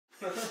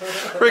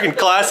Freaking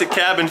classic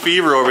cabin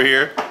fever over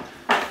here.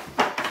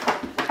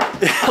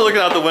 Looking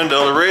out the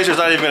window, the RZR's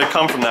not even going to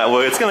come from that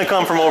way. It's going to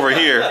come from over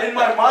here. In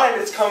my mind,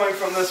 it's coming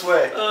from this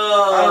way.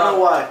 I don't know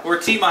why.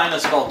 We're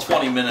T-minus about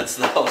 20 minutes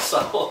though,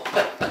 so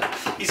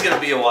he's going to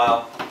be a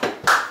while.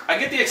 I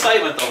get the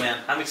excitement though, man.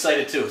 I'm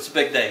excited too. It's a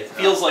big day. It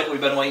feels like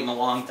we've been waiting a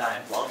long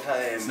time. Long time.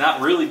 It's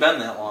not really been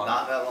that long.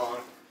 Not that long.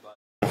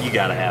 You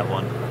got to have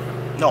one.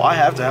 No, I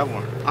have to have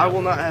one. I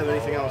will not have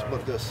anything else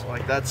but this.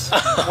 Like, that's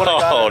what I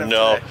got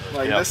no. today.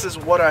 Like, this is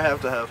what I have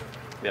to have.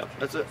 Yep.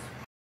 That's it.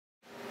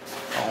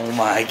 Oh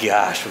my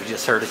gosh, we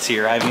just heard it's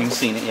here. I haven't even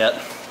seen it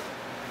yet.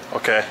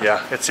 Okay,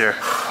 yeah, it's here.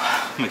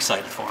 I'm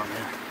excited for him,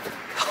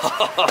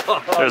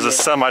 man. There's a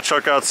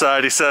semi-truck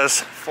outside, he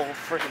says. Full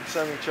freaking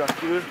semi-truck,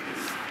 dude.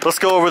 Let's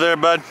go over there,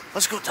 bud.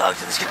 Let's go talk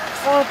to this guy.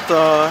 What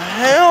the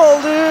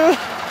hell, dude?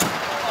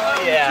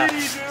 Oh, yeah,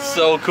 gee,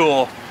 so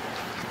cool.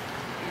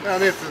 Now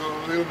this is a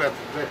little bit.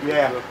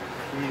 Yeah.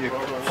 You need to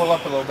pull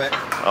up a little bit.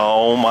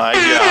 Oh my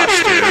gosh,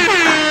 dude. You could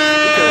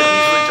have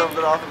easily jumped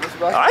it off of this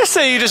back. I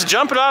say you just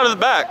jump it out of the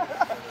back.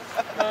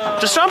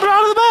 Just jump it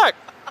out of the back.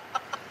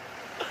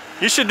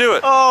 You should do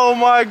it. Oh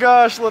my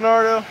gosh,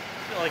 Leonardo. I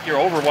feel like you're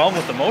overwhelmed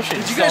with emotion.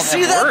 Did you guys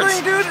see that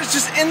thing, dude? It's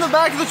just in the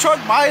back of the truck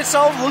by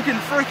itself looking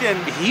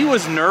freaking... He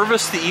was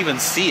nervous to even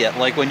see it.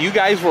 Like when you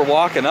guys were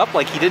walking up,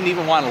 like he didn't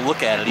even want to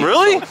look at it. He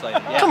Really? was so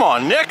excited. Yeah. Come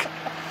on, Nick.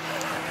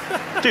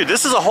 Dude,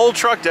 this is a whole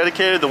truck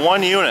dedicated to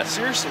one unit.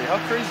 Seriously, how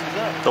crazy is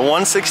that? The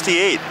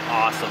 168.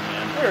 Awesome,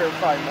 man. There are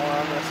probably more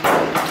on this.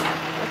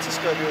 What's this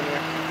guy doing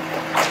here?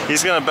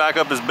 He's gonna back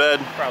up his bed.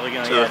 Probably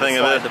gonna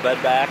slide the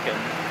bed back and.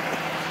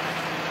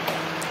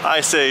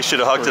 I say he should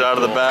have hucked it out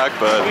of the back,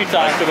 but We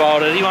talked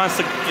about it. He wants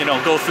to, you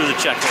know, go through the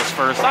checklist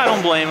first. I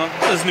don't blame him.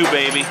 It's his new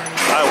baby.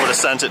 I would have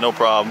sent it, no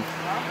problem.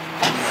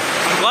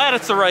 I'm glad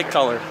it's the right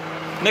color.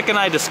 Nick and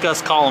I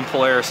discussed calling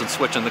Polaris and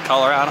switching the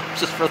color on him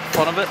just for the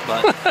fun of it,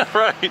 but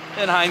Right.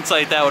 in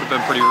hindsight, that would have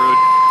been pretty rude.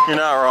 You're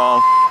not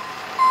wrong.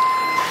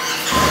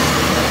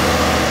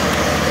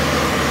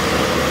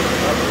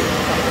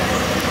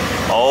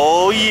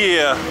 Oh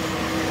yeah.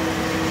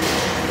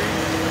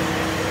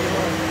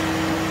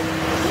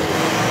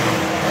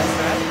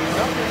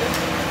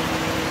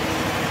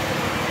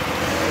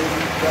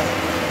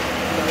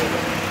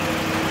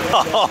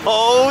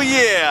 Oh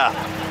yeah.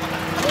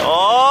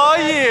 Oh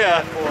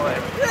yeah.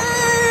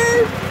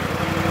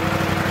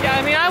 Yeah,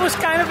 I mean, I was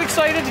kind of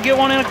excited to get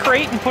one in a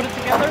crate and put it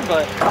together,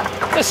 but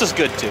this is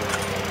good too.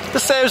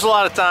 This saves a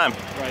lot of time.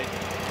 Right.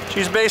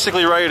 She's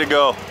basically ready to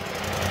go.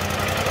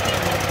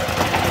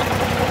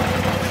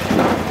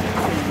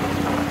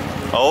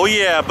 Oh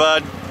yeah,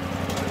 bud.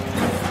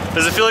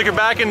 Does it feel like you're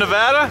back in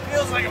Nevada?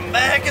 Feels like I'm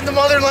back in the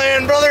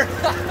motherland, brother.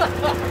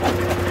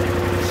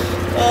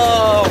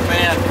 Oh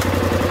man.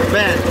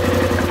 Man.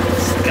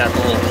 It's got the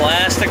little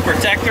plastic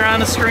protector on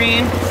the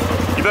screen.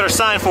 You better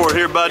sign for it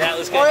here, bud. Yeah,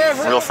 let's Oh,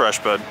 yeah, Real fresh,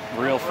 bud.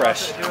 Real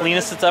fresh.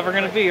 Cleanest it's ever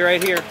gonna be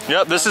right here.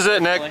 Yep, this is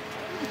it, Nick.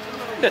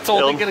 It's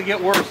only It'll- gonna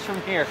get worse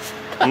from here.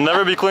 It'll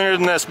never be cleaner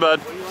than this, bud.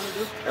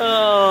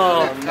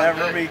 Oh. It'll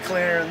never be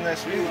cleaner than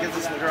this. We need to get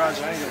this in the garage.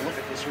 I need to look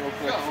at this real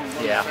quick.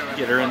 Yeah,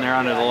 get her in there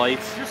under the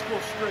lights.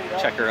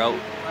 Check her out.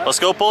 Let's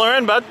go pull her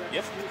in, bud.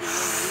 Yep.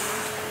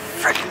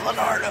 Freaking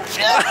Leonardo.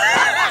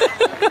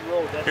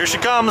 Here she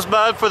comes,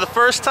 bud, for the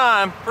first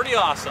time Pretty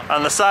awesome.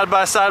 on the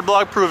side-by-side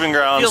block proving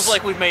grounds. Feels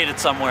like we've made it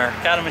somewhere.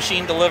 Got a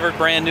machine delivered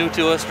brand new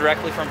to us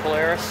directly from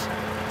Polaris.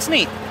 It's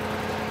neat.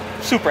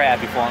 Super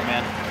happy for him,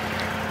 man.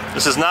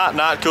 This is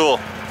not cool.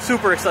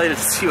 Super excited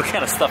to see what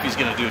kind of stuff he's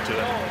gonna do to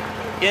it.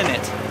 In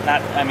it.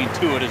 Not, I mean,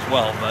 to it as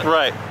well, but.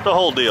 Right, the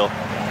whole deal.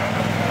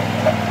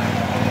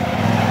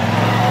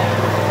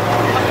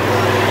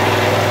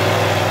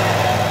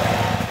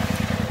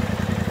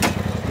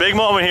 Big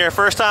moment here.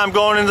 First time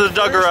going into the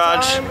Doug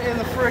garage. First time in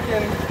the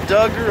freaking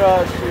Doug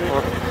garage,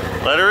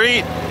 dude. Let her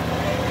eat.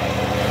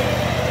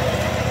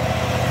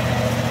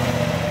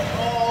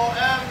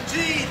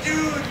 OMG,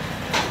 dude.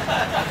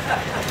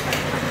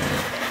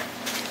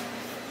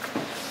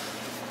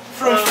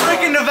 From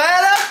freaking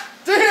Nevada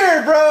to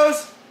here,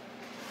 bros.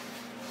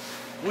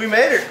 We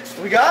made it.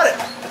 We got it.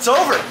 It's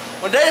over.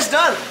 One day it's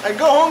done. I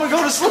go home and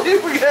go to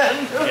sleep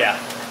again. Yeah.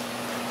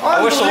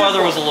 I wish the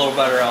weather was a little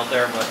better out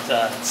there, but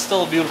it's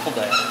still a beautiful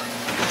day.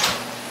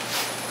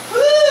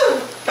 Woo!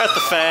 Got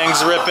the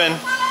fangs ripping.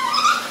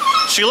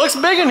 She looks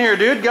big in here,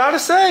 dude. Gotta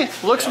say,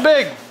 looks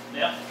big.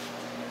 Yeah.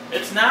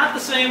 It's not the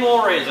same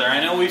old RZR. I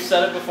know we've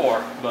said it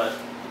before, but.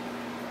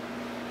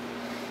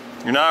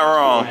 You're not Oh,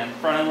 wrong. man.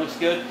 Front end looks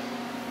good.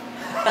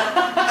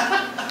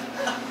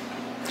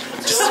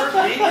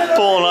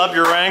 Pulling up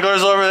your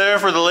Wranglers over there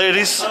for the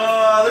ladies.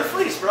 They're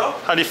fleece, bro.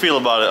 How do you feel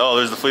about it? Oh,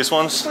 there's the fleece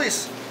ones.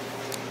 Fleece.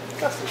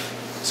 Custom.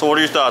 So what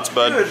are your thoughts,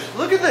 bud? Dude,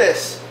 look at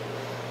this.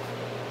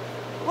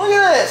 Look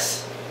at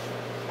this.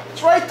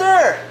 It's right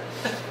there.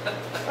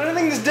 I didn't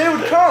think this day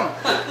would come.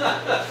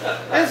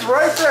 It's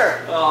right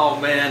there. Oh,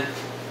 man.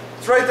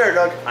 It's right there,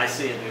 Doug. I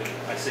see it, dude.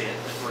 I see it.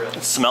 It's real.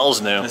 It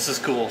smells new. This is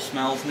cool.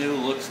 Smells new,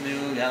 looks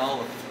new, got all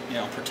the, you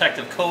know,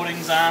 protective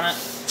coatings on it.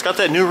 It's got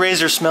that new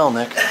RZR smell,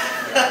 Nick.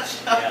 Yeah.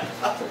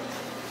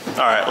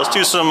 All right, let's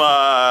do some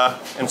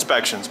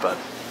inspections, bud.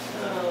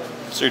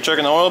 So you're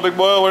checking the oil, big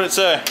boy? What did it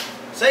say?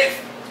 Safe.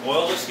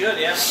 Oil looks good,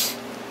 yeah.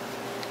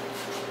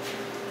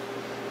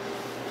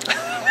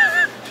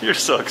 You're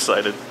so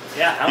excited.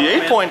 Yeah.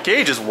 The 8-point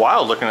gauge is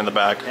wild looking in the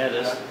back. Yeah, it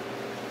is.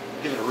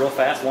 Give it a real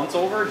fast once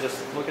over.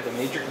 Just look at the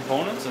major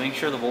components and make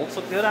sure the volts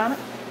look good on it.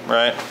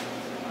 Right.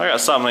 I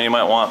got something that you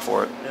might want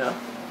for it. Yeah.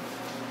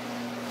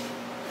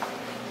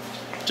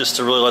 Just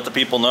to really let the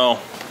people know.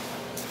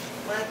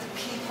 Let the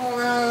people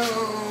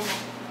know.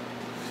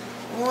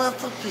 Let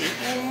the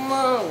people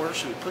know. Where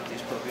should we put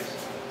these puppies?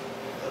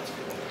 That's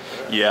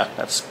good. Yeah,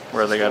 that's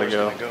where they gotta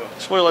go. Gonna go.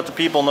 Just want to let the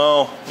people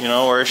know, you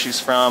know, where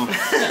she's from.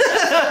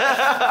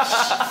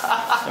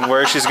 And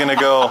where she's gonna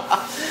go.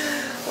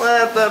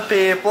 Let the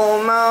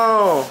people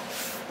know.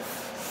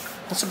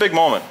 It's a big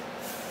moment.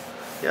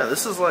 Yeah,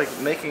 this is like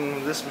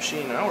making this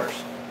machine ours,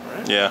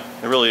 right? Yeah,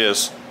 it really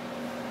is.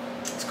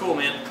 It's cool,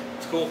 man.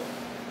 It's cool.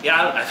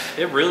 Yeah,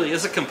 it really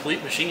is a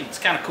complete machine. It's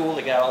kind of cool.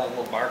 They got all the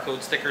little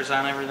barcode stickers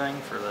on everything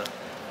for the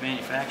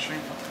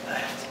manufacturing. Look at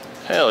that.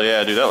 Hell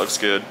yeah, dude, that looks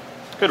good.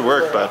 Good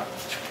work, bud.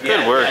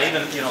 Good work. Yeah,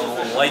 even, you know, the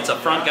little lights up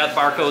front got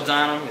barcodes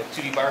on them. Got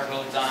 2D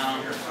barcodes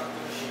on them.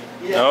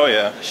 Oh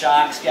yeah. The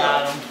shocks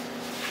got them.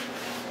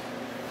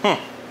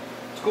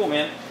 It's cool,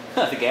 man.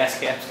 The gas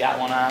cap's got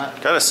one on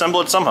it. Gotta assemble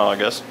it somehow, I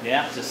guess.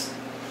 Yeah, just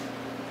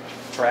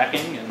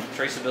tracking and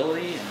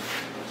traceability, and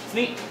it's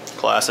neat.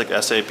 Classic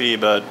SAP,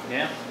 bud.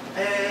 Yeah.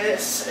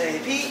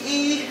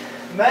 S-A-P-E.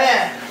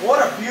 Man,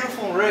 what a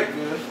beautiful rig,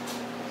 dude.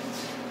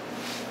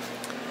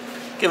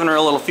 Giving her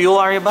a little fuel,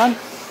 are you, bud?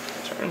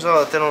 Turns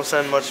out they don't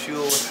send much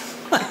fuel.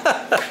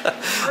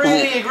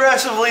 Pretty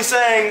aggressively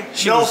saying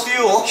no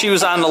fuel. She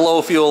was on the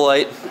low fuel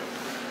light.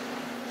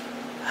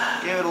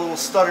 Gave it a little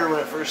stutter when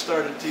it first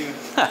started too.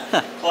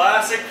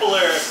 Classic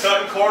Polaris,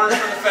 cutting corners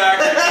from the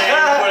factory,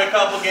 and put a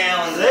couple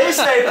gallons in. They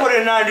say put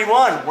in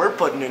 91. We're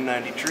putting in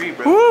 93,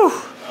 bro. Woo!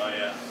 Oh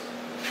yeah.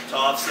 To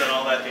offset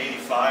all that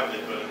 85 they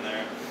put in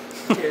there.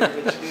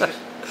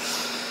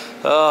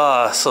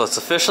 So it's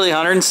officially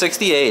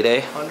 168,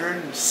 eh?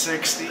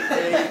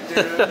 168,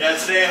 dude. Yeah,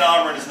 today in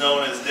Auburn is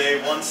known as day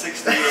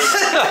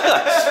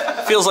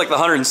 168. Feels like the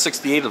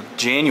 168th of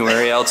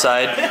January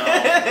outside. I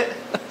know.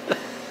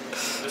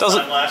 This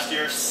time last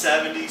year,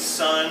 70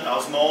 sun. I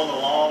was mowing the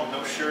lawn with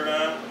no shirt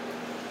on.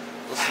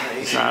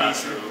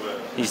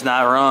 He's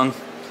not wrong.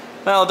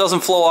 Well, it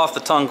doesn't flow off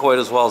the tongue quite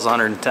as well as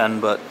 110,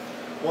 but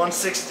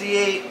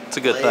 168. It's a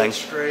good Lay thing. it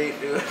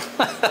straight, dude.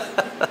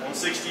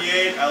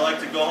 168. I like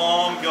to go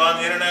home, go on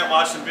the internet,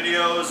 watch some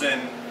videos,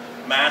 and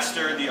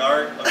master the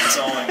art of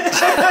sewing.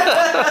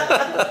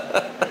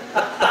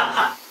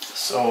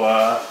 So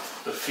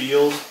the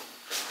field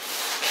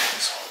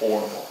is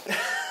horrible.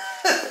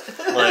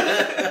 Like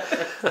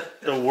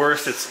the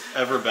worst it's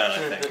ever been, I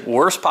think.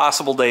 worst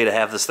possible day to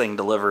have this thing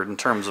delivered in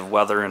terms of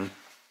weather and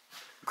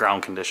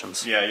ground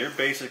conditions. Yeah, you're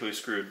basically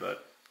screwed,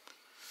 but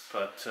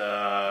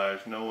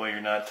there's no way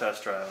you're not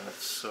test driving it.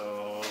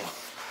 So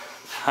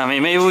I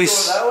mean, maybe we Go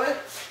that way?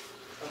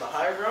 On the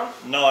higher ground?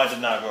 no, I did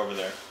not go over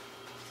there.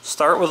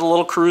 start with a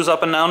little cruise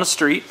up and down the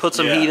street, put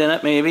some heat in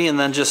it maybe, and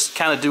then just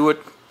kind of do it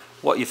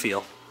what you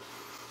feel.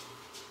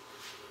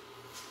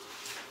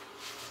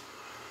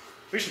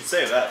 We should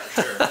save that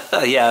for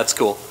sure. Yeah, that's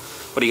cool.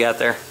 What do you got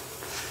there?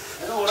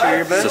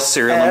 It's the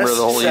serial number of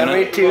the whole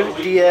unit.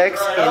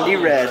 72DX Indy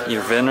Red.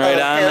 Your VIN right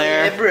on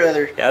there. Yeah,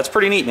 brother. Yeah, that's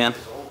pretty neat, man.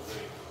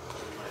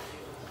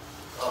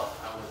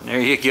 There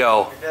you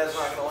go. Dad's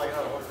not gonna like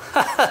that one.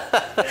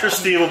 I'm sure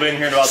Steve will be in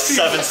here in about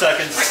 7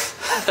 seconds.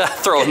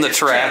 Throw in the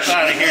trash.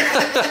 Out of here.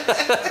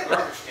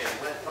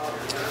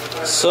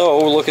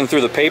 So we're looking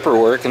through the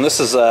paperwork, and this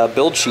is a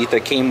build sheet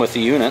that came with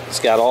the unit. It's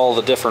got all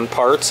the different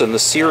parts and the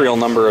serial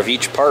number of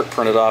each part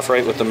printed off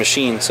right with the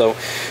machine. So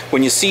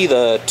when you see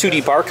the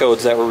 2D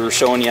barcodes that we were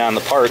showing you on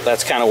the part,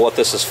 that's kind of what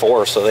this is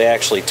for. So they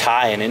actually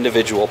tie an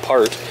individual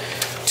part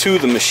to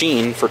the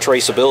machine for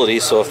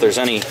traceability. So if there's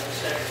any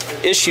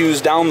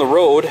issues down the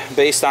road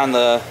based on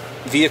the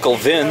vehicle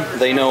VIN,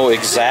 they know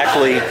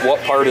exactly what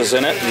part is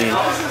in it and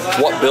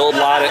what build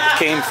lot it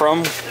came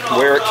from,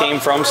 where it came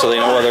from, so they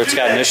know whether it's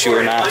got an issue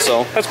or not.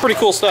 So that's pretty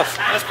cool stuff.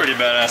 That's pretty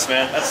badass,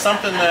 man. That's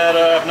something that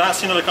I've not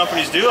seen other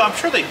companies do. I'm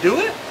sure they do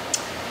it.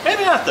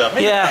 Maybe not though.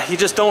 Maybe Yeah, not. you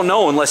just don't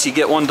know unless you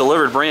get one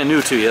delivered brand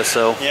new to you.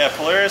 So Yeah,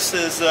 Polaris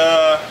is, you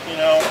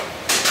know,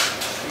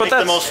 But make the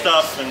that's- most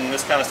stuff, and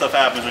this kind of stuff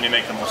happens when you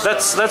make the most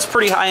stuff. that's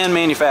pretty high-end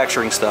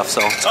manufacturing stuff.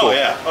 So it's cool. Oh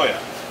yeah, oh yeah.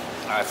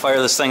 All right,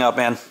 fire this thing up,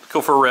 man.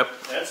 Go for a rip.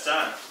 That's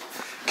time.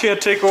 Can't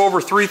take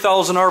over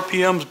 3,000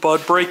 RPMs,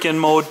 bud. Break-in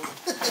mode.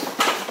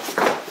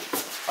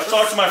 I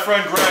talked to my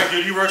friend Greg,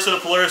 dude. He works at a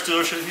Polaris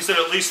dealership. He said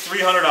at least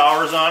 300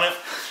 hours on it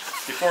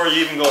before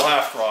you even go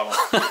half throttle.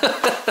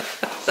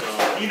 So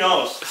he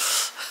knows.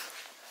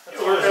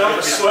 Working up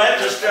a sweat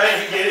just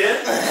trying to get in.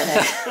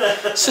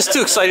 It's just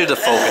too excited to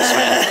focus,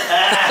 man.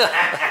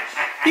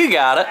 You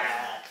got it.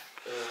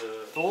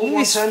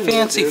 These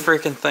fancy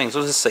freaking things.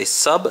 What does this say?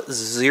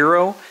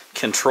 Sub-zero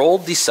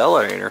controlled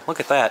decelerator. Look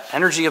at that.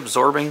 Energy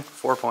absorbing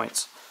 4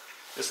 points.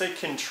 Does it say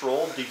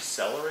controlled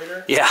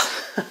decelerator? Yeah.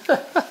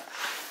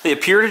 They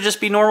appear to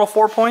just be normal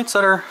 4-points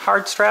that are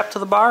hard strapped to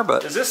the bar,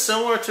 but... Is this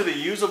similar to the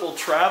usable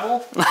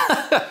travel?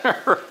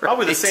 Right.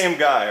 Probably the same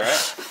guy,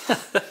 right?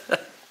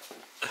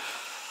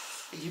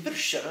 You better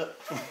shut up.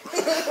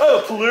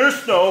 Oh,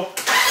 Polaris, no.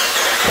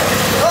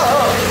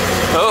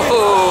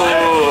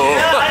 Oh!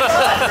 Yeah, I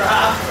saw that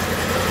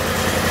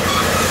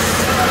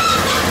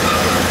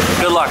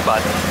drop. Good luck,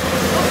 bud.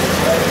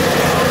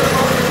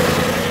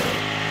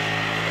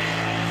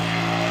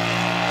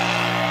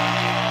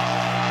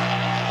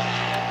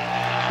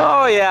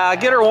 Oh yeah,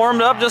 get her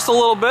warmed up just a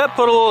little bit,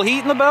 put a little heat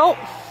in the belt.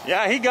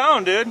 Yeah, he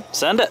gone, dude.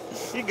 Send it.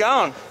 He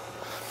gone.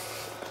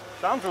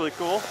 Sounds really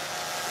cool.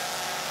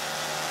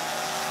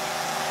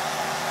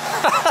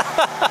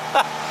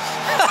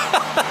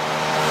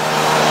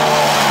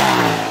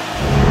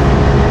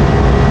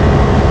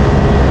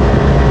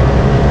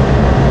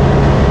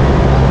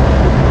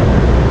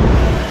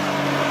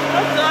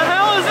 What the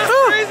hell is this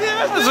crazy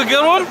ass? This is a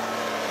good one.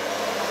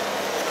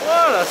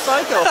 What a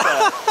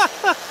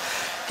psychopath.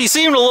 He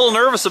seemed a little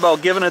nervous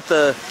about giving it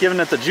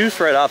the juice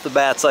right off the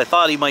bat, so I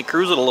thought he might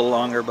cruise it a little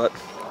longer, but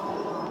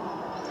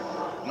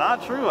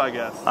Not true, I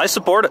guess. I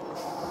support it.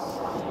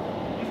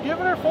 He's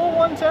giving her full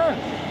 110.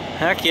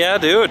 Heck yeah,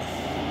 dude.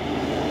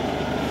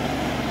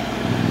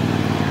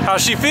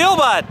 How's she feel,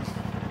 bud?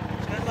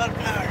 A lot of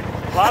power.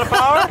 A lot of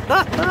power?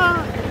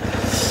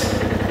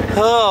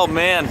 Oh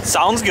man,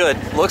 sounds good.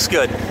 Looks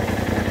good.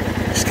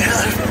 She's got a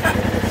lot of power.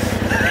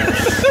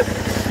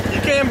 You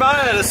came by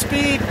at a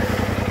speed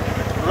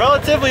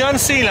relatively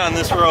unseen on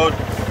this road.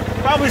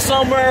 Probably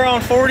somewhere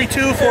around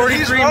 42,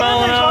 43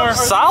 mile an hour.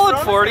 Solid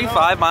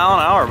 45 mile an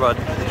hour, bud.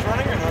 Are these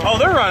running or no? Oh,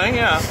 they're running,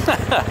 yeah.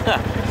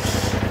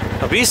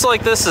 A beast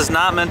like this is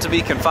not meant to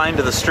be confined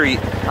to the street.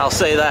 I'll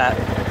say that.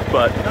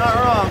 But Not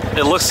wrong.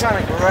 it looks,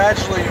 Kind of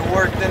gradually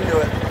worked into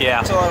it. Yeah.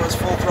 Until I was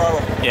full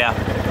throttle. yeah,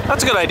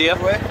 that's a good idea.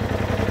 Way.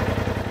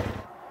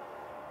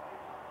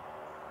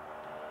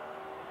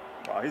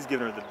 Wow, he's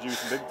giving her the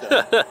juice big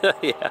time.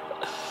 Yeah.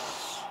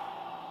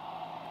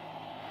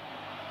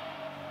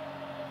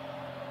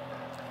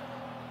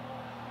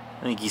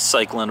 I think he's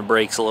cycling the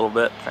brakes a little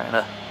bit, trying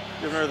to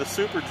Giving her the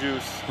super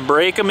juice.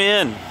 break them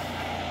in.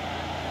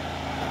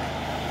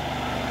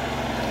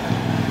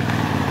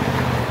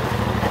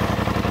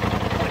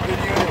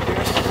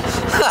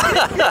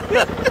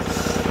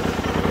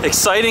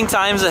 Exciting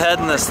times ahead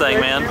in this thing,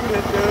 man.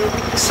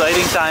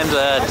 Exciting times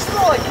I ahead. still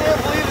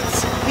can't believe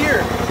it's here.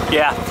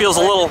 Yeah, feels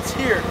a little It's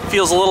here.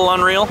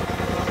 unreal. Just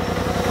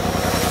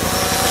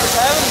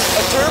having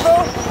a turbo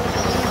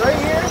right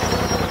here.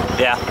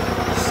 Yeah.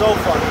 So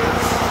fun, dude.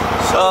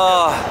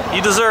 Oh,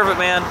 you deserve it,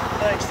 man.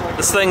 Thanks, Lincoln.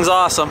 This thing's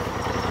awesome.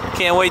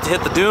 Can't wait to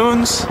hit the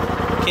dunes.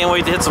 Can't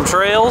wait to hit some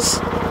trails.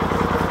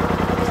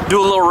 Do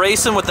a little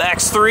racing with the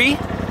X3.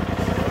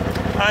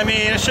 I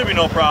mean, it should be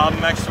no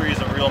problem. X3 is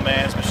a real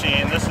man's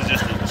machine. This is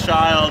just a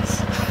child's.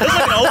 This is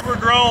like an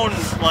overgrown,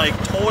 like,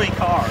 toy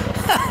car. You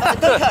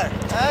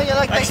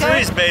like that X3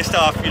 is based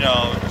off, you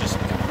know, just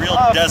real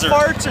desert.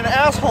 Farts and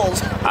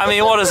assholes. I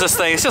mean, what is this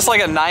thing? It's just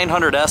like a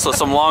 900S with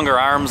some longer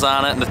arms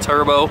on it and a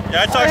turbo. Yeah,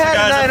 I I talked to had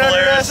guys a at 900S.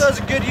 Polaris. That was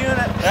a good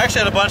unit. They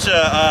actually had a bunch of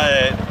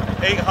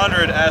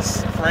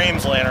 800S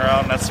frames laying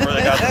around. That's where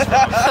they got this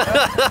from.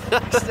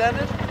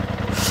 Extended.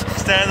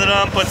 Extended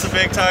them, put some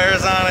big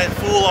tires on it,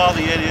 fool all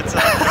the idiots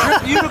out there.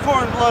 Drip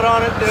unicorn blood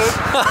on it, dude.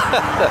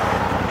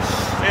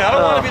 Yeah, I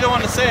don't want to be the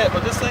one to say it,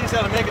 but this thing's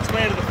got to make its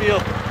way into the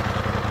field.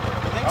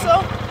 You think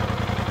so?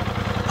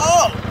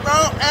 Oh,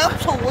 no,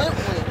 absolutely.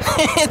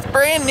 It's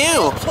brand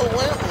new.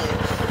 Absolutely.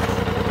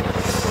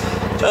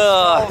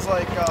 Uh, Smells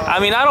like, I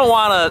mean, I don't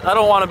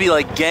want to be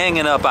like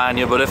ganging up on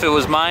you, but if it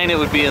was mine, it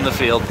would be in the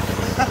field.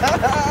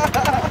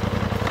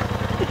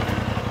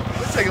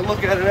 let's take a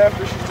look at it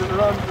after she's been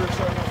run for a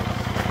second.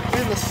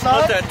 In the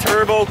sun. Let that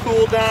turbo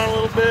cool down a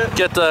little bit.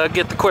 Get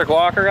the quick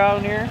walker out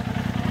in here.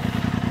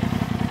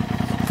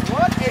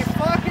 What a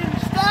fucking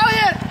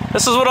stallion!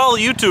 This is what all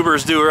the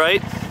YouTubers do,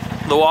 right?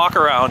 The walk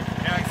around.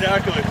 Yeah,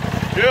 exactly.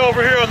 Yeah,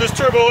 over here on this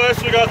Turbo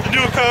S, we got the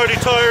new Cardi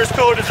tires,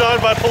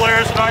 co-designed by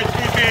Polaris and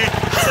ITP.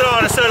 Sit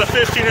on a set of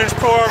 15-inch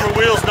Pro Armor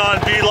wheels,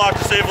 non-V-lock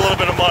to save a little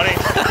bit of money.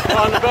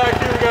 On the back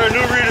here, we got a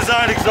new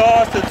redesigned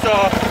exhaust. It's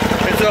a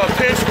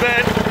pinch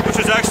vent,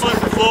 which is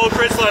excellent for flow.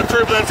 Creates a lot of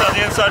turbulence on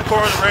the inside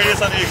core of the radius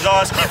on the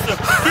exhaust. Keeps the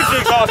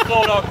exhaust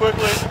flowing out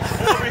quickly.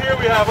 And over here,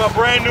 we have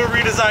brand new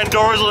redesigned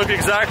doors that look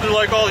exactly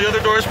like all the other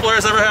doors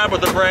Polaris ever had,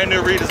 but they're brand new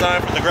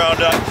redesigned from the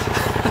ground up.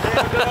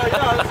 And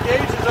yeah, this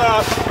gauge is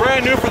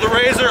brand new for the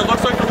RZR. It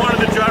looks like the one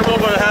in the General,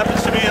 but it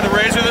happens to be in the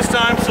RZR this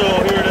time, so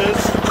here it is.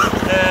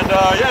 And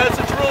yeah, it's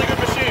a really good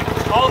machine.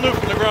 All new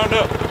from the ground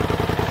up.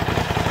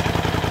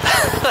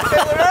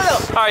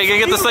 Alright, you gonna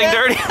get this thing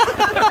dirty?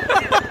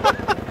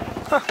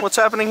 What's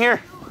happening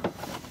here?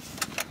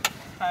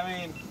 I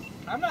mean,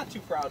 I'm not too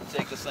proud to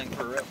take this thing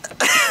for a rip.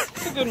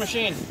 It's a good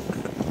machine.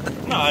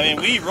 No, I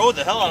mean, we rode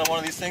the hell out of one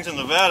of these things in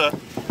Nevada.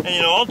 And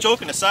you know, all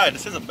joking aside,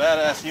 this is a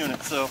badass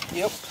unit, so.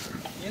 Yep.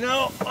 You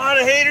know, a lot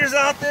of haters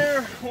out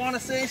there want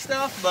to say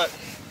stuff, but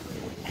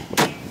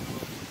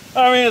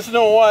I mean, it's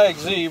no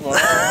YXZ, but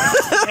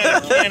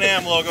had a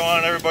Can-Am logo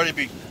on it, everybody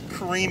be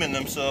creaming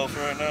themselves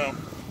right now.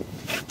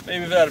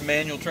 Maybe if it had a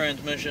manual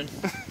transmission.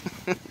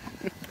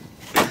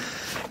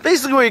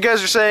 Basically what you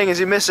guys are saying is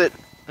you miss it,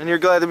 and you're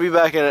glad to be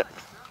back in it.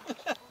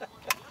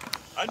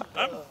 I'm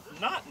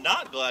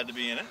not glad to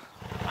be in it.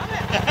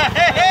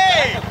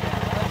 Hey!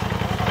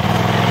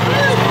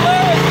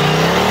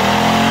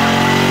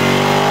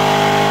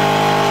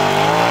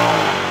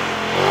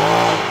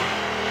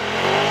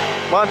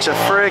 Bunch of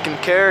freaking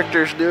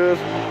characters, dude.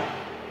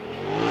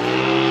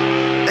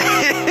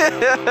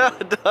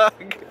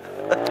 Doug.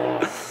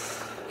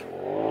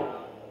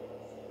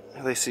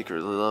 They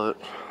secretly love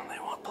it. They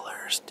want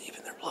Polaris deep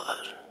in their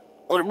blood.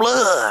 On their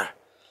blood.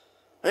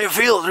 They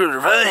feel it through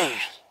their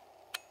veins.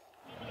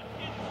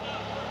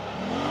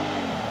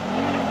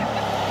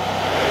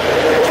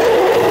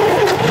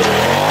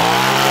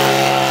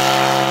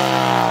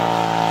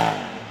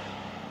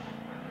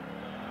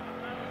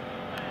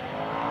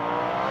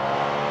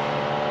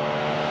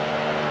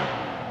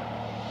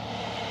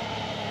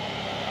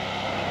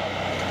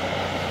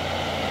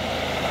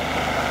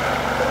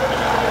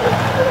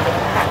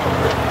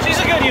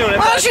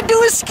 All I should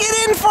do is skid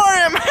in for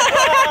him.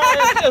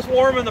 It's just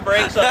warming the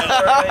brakes up.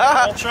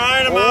 Right,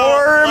 trying them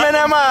out. Warming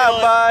them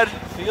up, bud.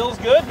 Feels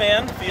good,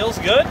 man. Feels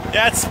good.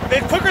 Yeah, it's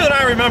quicker than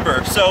I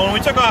remember. So when we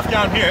took off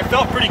down here, it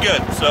felt pretty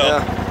good. So.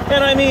 Yeah.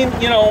 And I mean,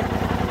 you know,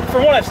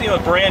 from what I've seen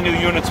with brand new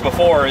units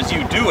before, is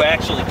you do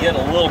actually get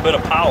a little bit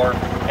of power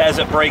as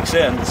it breaks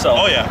in. So,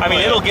 oh yeah. I mean,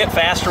 it'll get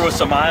faster with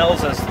some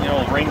miles as, you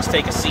know, rings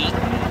take a seat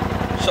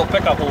and she'll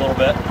pick up a little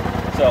bit.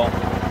 So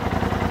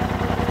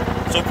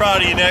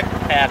proud of you, Nick.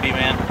 Happy,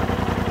 man.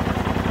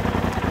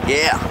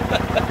 Yeah.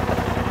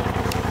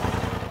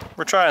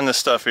 We're trying this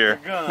stuff here.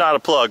 Not a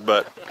plug,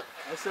 but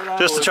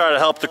just to try to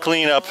help the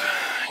cleanup,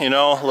 you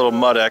know, a little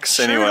mud X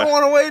anyway. Sure you don't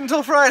want to wait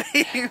until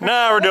Friday.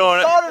 Nah, we're doing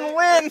it. Start and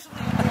win.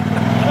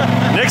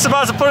 Nick's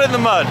about to put it in the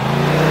mud.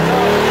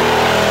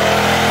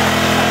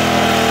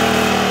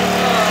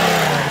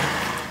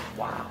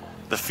 Wow.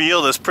 The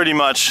field is pretty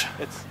much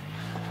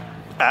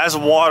as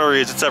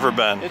watery as it's ever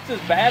been. It's as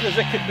bad as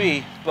it could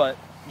be, but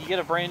you get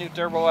a brand new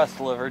Turbo S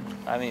delivered,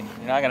 I mean,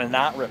 you're not going to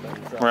not rip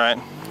it. So. Right.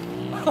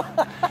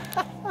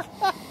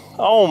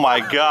 Oh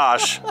my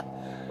gosh.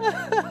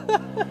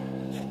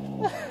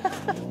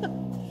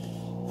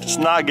 It's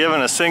not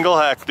giving a single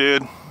heck,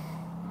 dude.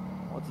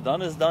 What's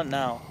done is done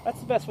now. That's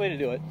the best way to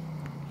do it.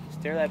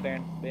 Just tear that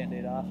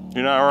band-aid off.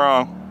 You're not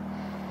wrong.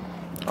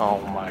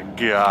 Oh my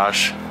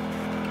gosh.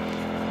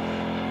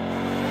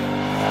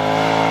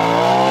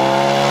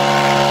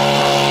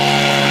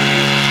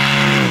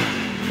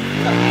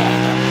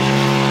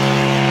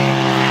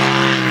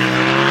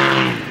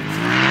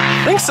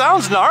 Thing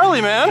sounds gnarly,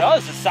 man. It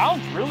does. It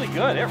sounds really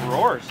good. It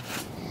roars.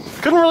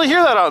 Couldn't really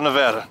hear that out in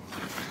Nevada.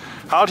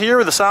 Out here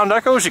with the sound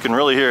echoes, you can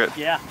really hear it.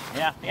 Yeah.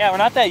 We're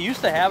not that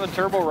used to having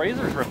turbo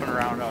razors ripping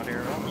around out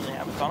here. We don't really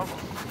have a ton of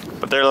them.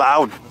 But they're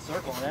loud. The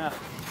circle, yeah. I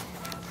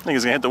think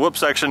he's gonna hit the whip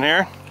section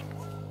here.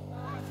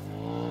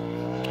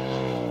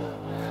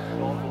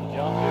 Going for the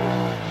jump,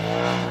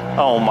 dude.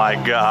 Oh my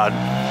God.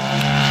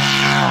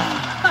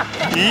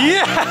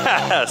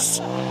 Yes!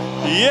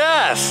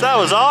 Yes! That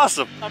was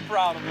awesome. I'm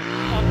proud of him.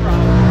 I'm proud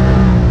of him.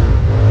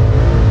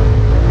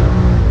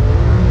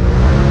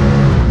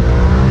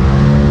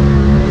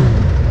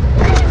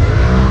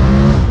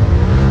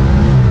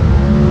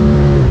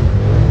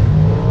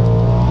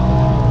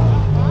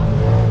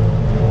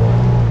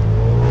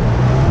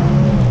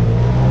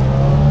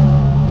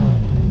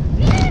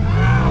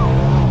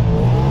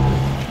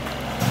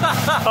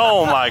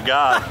 Oh my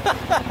God.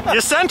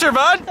 You sent her,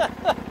 bud.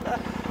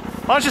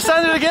 Why don't you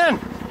send it again?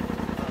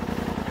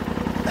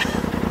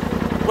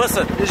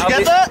 Listen, Did you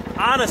get that?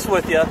 Honest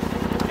with you,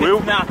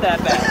 it's not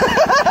that bad.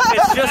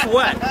 It's just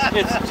wet.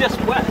 It's just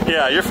wet.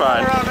 Yeah, you're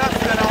fine.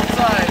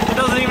 It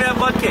doesn't even have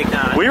mud caked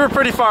on it. We were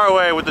pretty far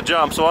away with the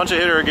jump, so why don't you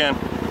hit her again?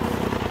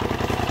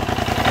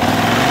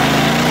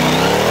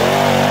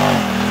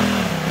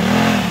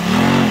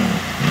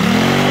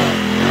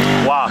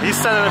 Wow, he's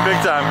sending it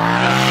big time.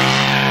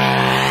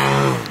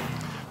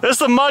 This is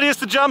the muddiest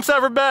the jump's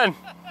ever been.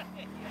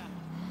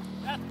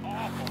 That's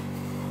awful.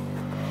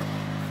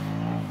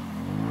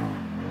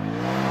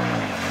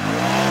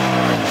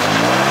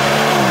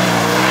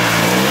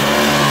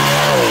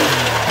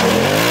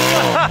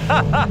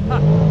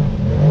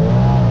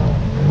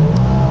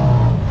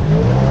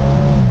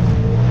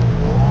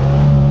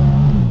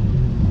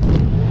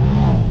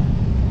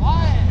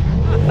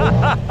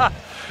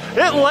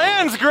 It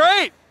lands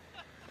great.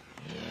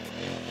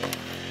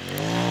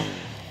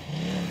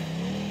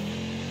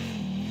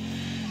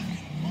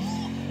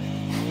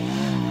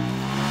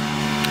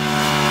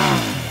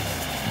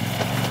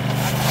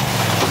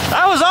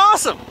 That was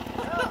awesome.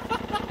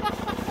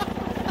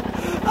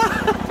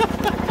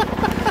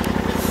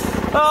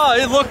 Oh,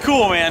 it looked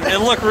cool, man. It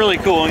looked really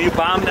cool. And you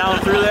bombed down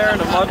through there and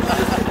the mud was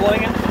just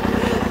blinging.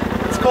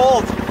 It's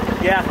cold.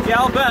 Yeah,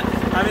 I'll bet.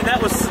 I mean,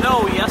 that was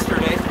snow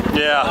yesterday.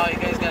 Yeah. Oh, you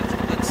guys got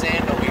some good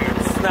sand over here.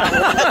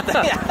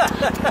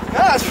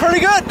 Yeah, it's pretty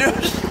good,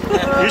 dude.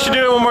 You should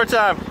do it one more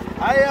time.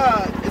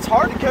 It's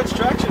hard to catch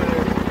traction in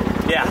here.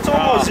 Yeah. It's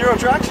almost zero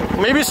traction.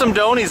 Maybe some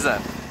Donies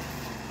then.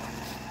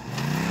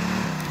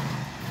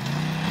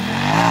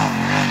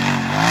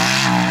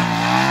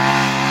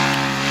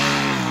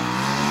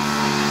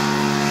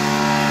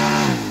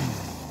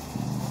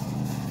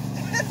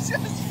 It's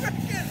just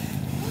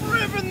freaking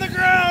ripping the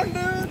ground,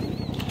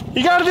 dude.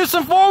 You gotta do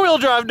some four-wheel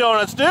drive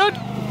donuts, dude.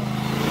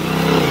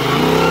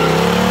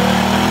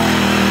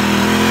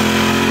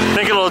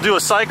 Think it'll do a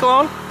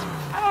cyclone?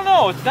 I don't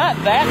know. It's not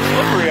that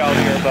slippery out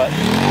here, but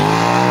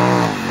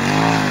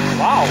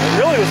wow, it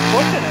really was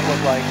pushing. It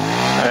looked like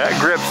That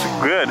grip's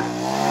good.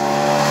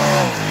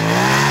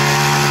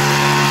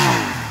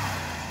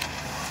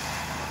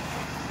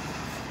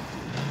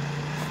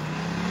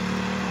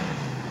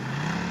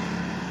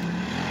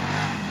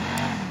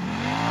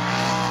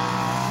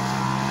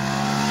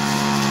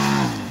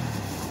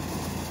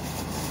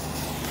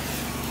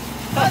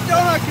 That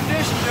donut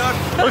condition,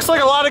 dude. Looks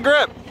like a lot of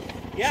grip.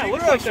 yeah, She it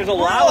looks grips like there's a real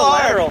lot of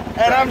hard, lateral.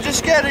 and I'm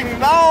just getting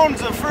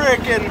mounds of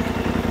freaking.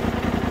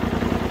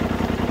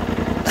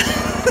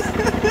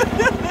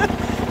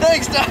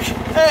 Thanks, Doc.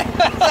 Hey,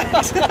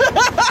 thanks.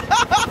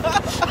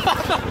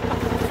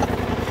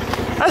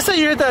 I say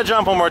you hit that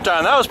jump one more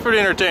time. That was pretty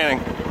entertaining.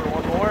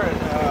 One more,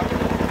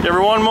 and Give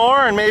her one more,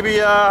 and maybe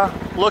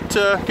look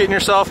to getting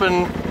yourself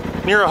in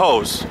near a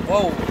hose.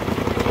 Whoa.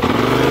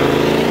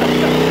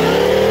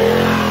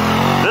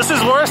 This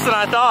is worse than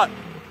I thought.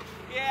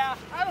 Yeah,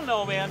 I don't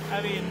know, man.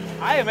 I mean,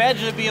 I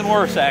imagine it being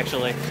worse,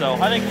 actually. So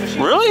I think the machine's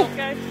Really?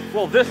 okay.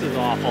 Well, this is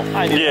awful.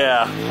 I knew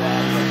Yeah.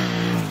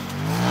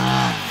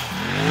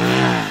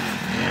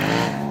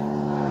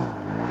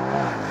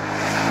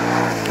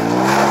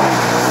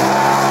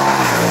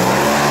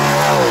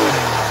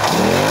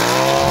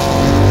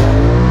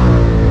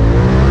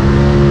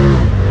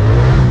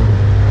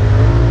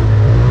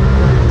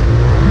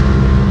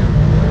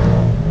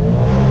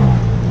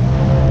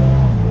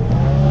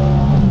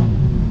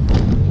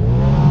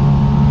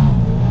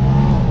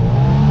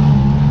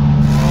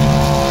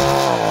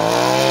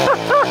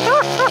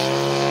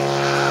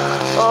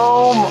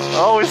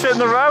 Oh, he's hitting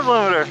the rev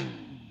limiter.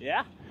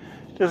 Yeah.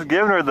 Just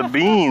giving her the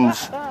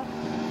beans.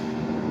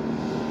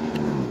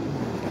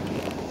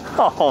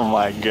 Oh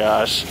my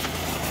gosh.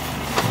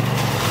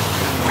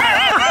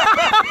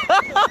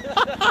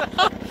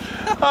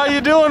 How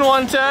you doing,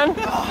 110?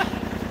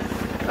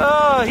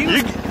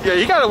 Yeah,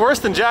 you got it worse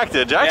than Jack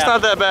did. Jack's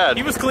not that bad.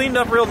 He was cleaned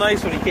up real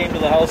nice when he came to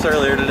the house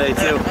earlier today,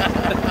 too.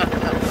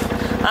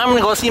 I'm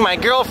gonna go see my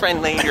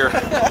girlfriend later.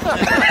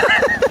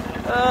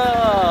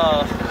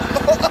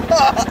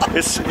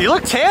 You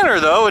look tanner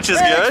though, which is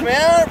thanks, good.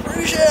 man. I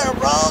appreciate it,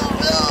 bro.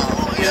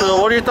 Yeah.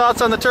 So, what are your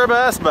thoughts on the Turbo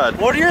S, bud?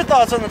 What are your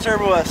thoughts on the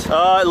Turbo S?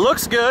 It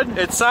looks good.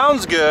 It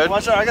sounds good.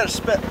 Watch out, I gotta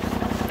spit.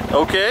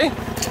 Okay.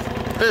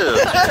 Ew.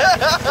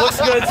 Looks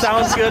good,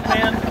 sounds good,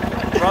 man.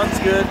 Runs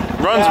good.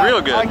 Runs Yeah,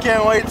 real good. I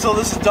can't wait until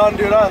this is done,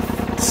 dude. I'll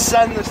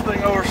send this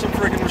thing over some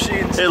freaking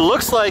machines. It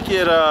looks like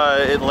it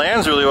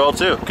lands really well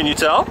too. Can you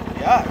tell?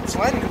 Yeah, it's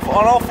landing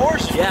on all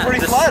fours. It's pretty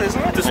flat,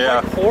 isn't it? Despite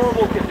Yeah.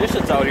 horrible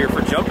conditions out here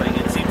for jumping,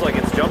 it seems like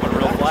it's jumping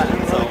real flat.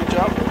 Doing a So. really good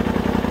job.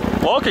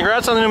 Well,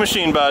 congrats on the new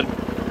machine, bud.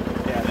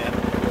 Yeah, man.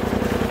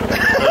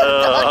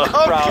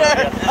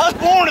 Okay, I was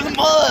born in the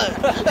mud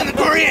and the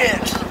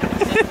grit.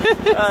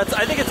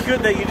 I think it's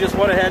good that you just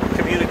went ahead and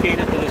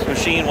communicated to this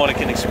machine what it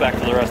can expect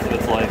for the rest of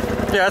its life.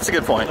 Yeah, that's a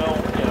good point. So,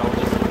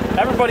 just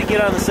everybody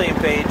get on the same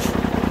page.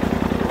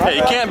 Hey,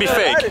 you can't be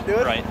fake.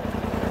 Right.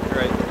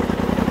 Right.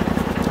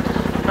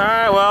 All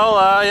right,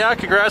 well, yeah,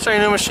 congrats on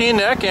your new machine,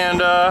 Nick,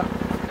 and I'd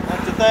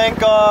like to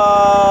thank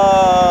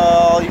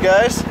all you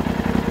guys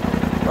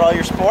for all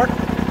your support,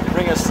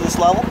 bring us to this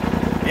level.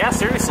 Yeah,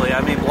 seriously.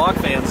 I mean, blog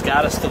fans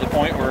got us to the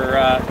point where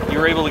you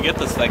were able to get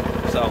this thing.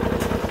 So,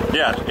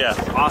 yeah.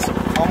 awesome.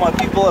 All my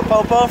people at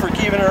Popo for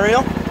keeping it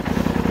real.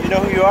 You know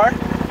who you are.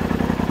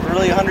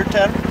 Really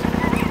 110.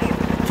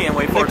 Can't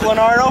wait for Nick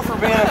Leonardo for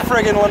being a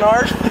friggin'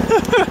 Leonard.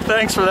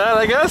 Thanks for that,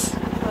 I guess.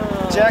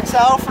 Jack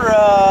Sal for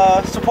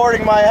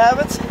supporting my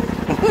habits.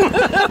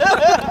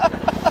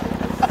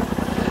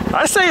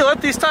 I say you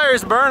let these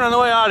tires burn on the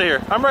way out of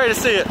here. I'm ready to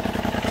see it.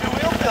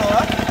 Two-wheel fill,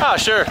 huh? Oh,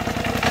 sure.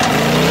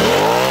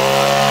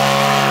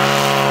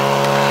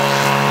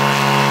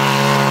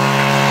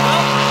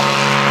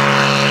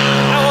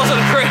 That wasn't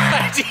a great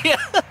idea.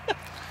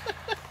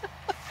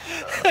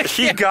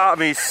 He got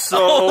me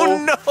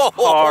so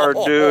hard,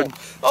 dude.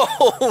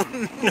 Oh,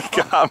 He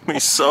got me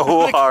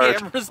so hard. the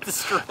camera's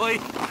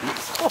destroyed.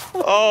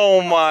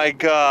 Oh my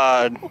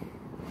god.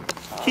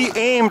 He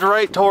aimed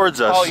right towards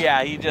us. Oh,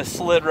 yeah, he just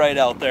slid right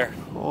out there.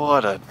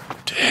 What a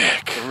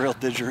dick. A real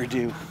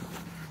didgeridoo.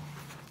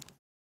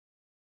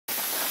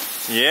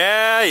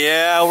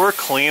 Yeah, we're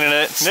cleaning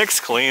it. Nick's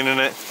cleaning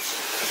it.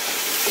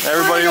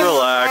 Everybody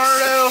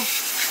relax.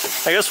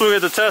 I guess we'll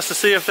get the test to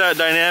see if that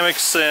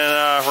Dynamics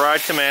and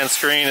Ride Command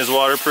screen is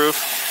waterproof.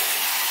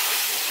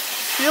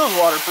 Feels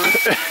waterproof.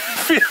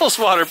 Feels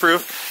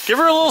waterproof. Give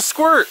her a little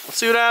squirt. Let's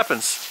see what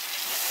happens.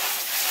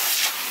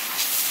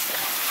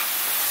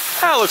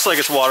 That looks like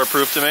it's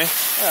waterproof to me.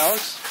 Yeah, it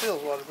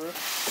feels waterproof.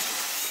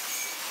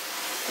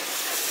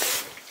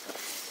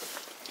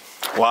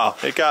 Wow,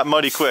 it got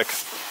muddy quick.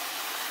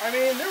 I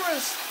mean, there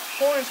was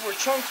points where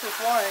chunks were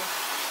flying.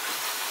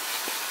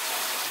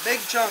 Big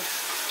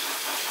chunks.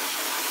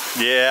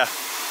 Yeah,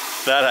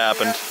 that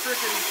happened. We got the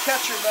freaking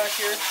catcher back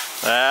here.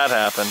 That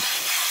happened.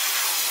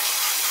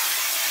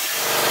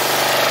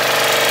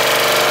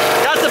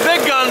 Got the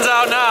big guns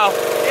out now.